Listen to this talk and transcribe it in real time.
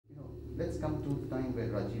let's come to the time where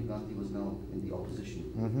Rajiv Gandhi was now in the opposition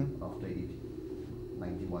after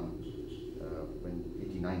 91, when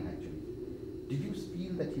 89 actually. Did you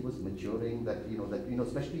feel that he was maturing? That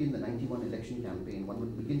especially in the 91 election campaign, one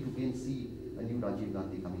would begin to again see a new Rajiv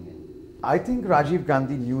Gandhi coming in. I think Rajiv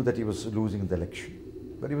Gandhi knew that he was losing the election,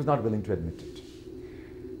 but he was not willing to admit it.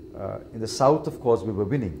 In the south, of course, we were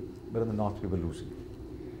winning, but in the north, we were losing.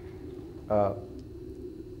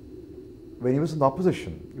 When he was in the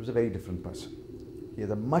opposition, he was a very different person. He had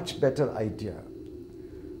a much better idea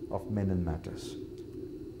of men and matters,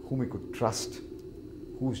 whom he could trust,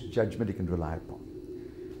 whose judgment he can rely upon.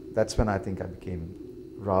 That's when I think I became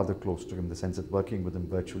rather close to him, in the sense of working with him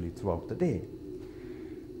virtually throughout the day.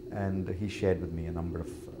 And he shared with me a number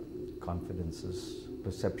of confidences,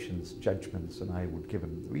 perceptions, judgments, and I would give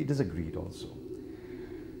him. We disagreed also.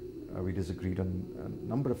 We disagreed on a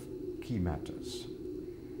number of key matters.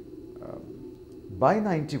 By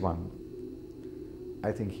 91,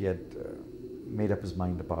 I think he had made up his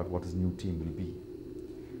mind about what his new team will be.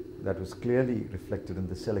 That was clearly reflected in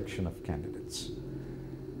the selection of candidates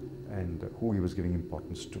and who he was giving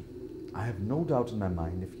importance to. I have no doubt in my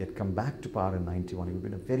mind, if he had come back to power in 91, he would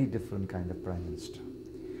have been a very different kind of prime minister.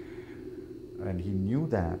 And he knew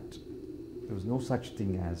that there was no such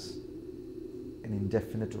thing as an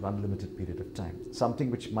indefinite or unlimited period of time.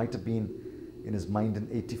 Something which might have been in his mind in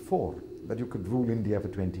 84, that you could rule India for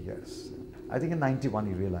 20 years. I think in 91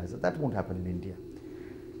 he realized that that won't happen in India.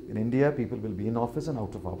 In India, people will be in office and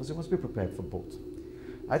out of office. You must be prepared for both.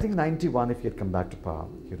 I think 91, if he had come back to power,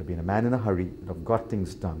 he would have been a man in a hurry, he would have got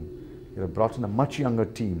things done. He would have brought in a much younger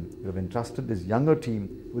team. He would have entrusted his younger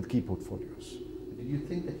team with key portfolios. Did you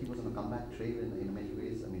think that he was on a comeback trail in many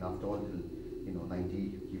ways? I mean, after all,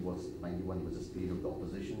 91, he was a leader of the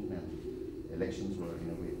opposition, and elections were in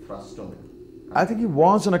a way thrust on him. I think he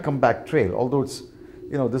was on a comeback trail, although it's,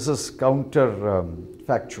 this is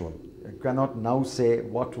counter-factual. You cannot now say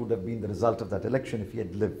what would have been the result of that election if he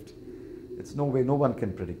had lived. It's no way, no one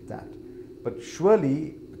can predict that. But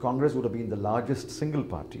surely, Congress would have been the largest single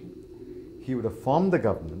party. He would have formed the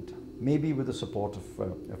government, maybe with the support of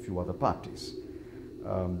a few other parties.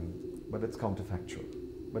 But it's counterfactual.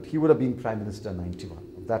 But he would have been Prime Minister in 91.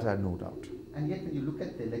 Of that I had no doubt. And yet, when you look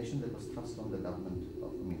at the election that was thrust on the government,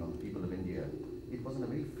 on the people of India, it wasn't a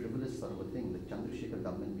very frivolous sort of a thing. The Chandrasekhar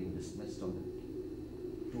government being dismissed on the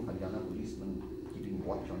 2 Haryana policemen keeping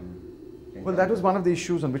watch on. Well, that was one of the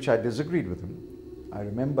issues on which I disagreed with him. I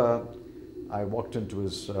remember I walked into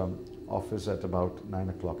his office at about 9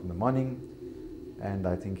 o'clock in the morning, and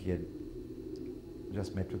I think he had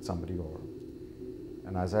just met with somebody over.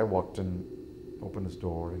 And as I walked in, opened his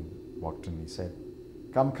door and walked in, he said,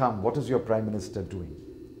 Come, what is your Prime Minister doing?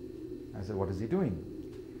 I said, what is he doing?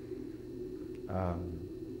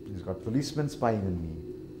 He's got policemen spying on me.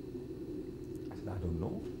 I said, I don't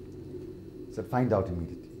know. He said, find out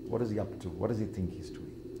immediately. What is he up to? What does he think he's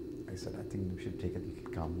doing? I said, I think we should take it a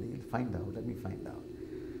little calmly. He'll find out. Let me find out.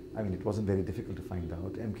 I mean, it wasn't very difficult to find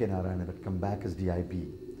out. M.K. Narayan had come back as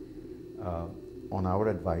DIB on our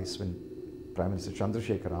advice when Prime Minister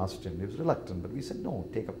Chandrasekhar asked him. He was reluctant, but we said, no,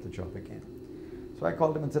 take up the job again. So I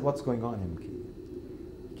called him and said, what's going on, M.K.?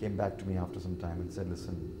 He came back to me after some time and said,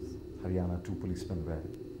 listen, Haryana, 2 policemen were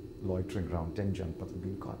loitering around 10 Janpath and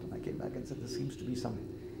being caught. And I came back and said, there seems to be some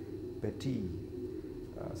petty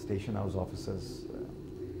station house officers'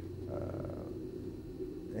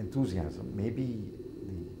 enthusiasm. Maybe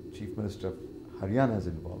the Chief Minister of Haryana is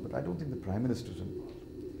involved, but I don't think the Prime Minister is involved.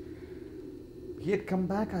 He had come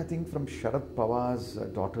back, I think, from Sharad Pawar's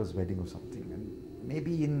daughter's wedding or something. And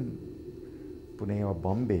maybe in Pune or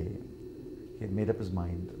Bombay, he had made up his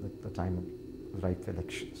mind that the time was right for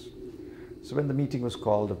elections. So when the meeting was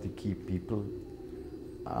called of the key people,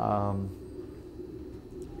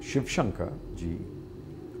 Shiv Shankar ji,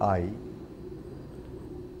 I,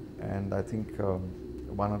 and I think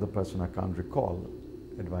one other person I can't recall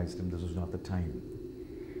advised him this was not the time.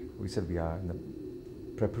 We said we are in the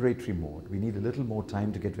preparatory mode. We need a little more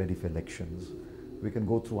time to get ready for elections. We can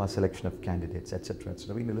go through our selection of candidates, etc.,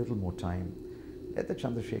 etc. We need a little more time. Let the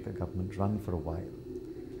Chandrasekhar government run for a while,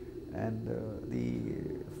 and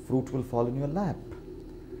the fruit will fall in your lap.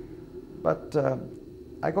 But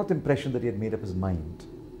I got the impression that he had made up his mind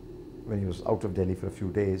when he was out of Delhi for a few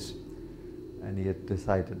days, and he had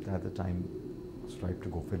decided that the time was ripe to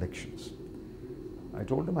go for elections. I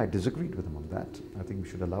told him I disagreed with him on that. I think we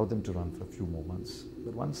should allow them to run for a few more months.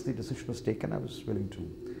 But once the decision was taken, I was willing to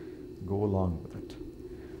go along with it.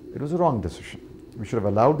 It was a wrong decision. We should have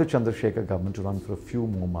allowed the Chandrasekhar government to run for a few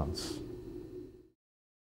more months.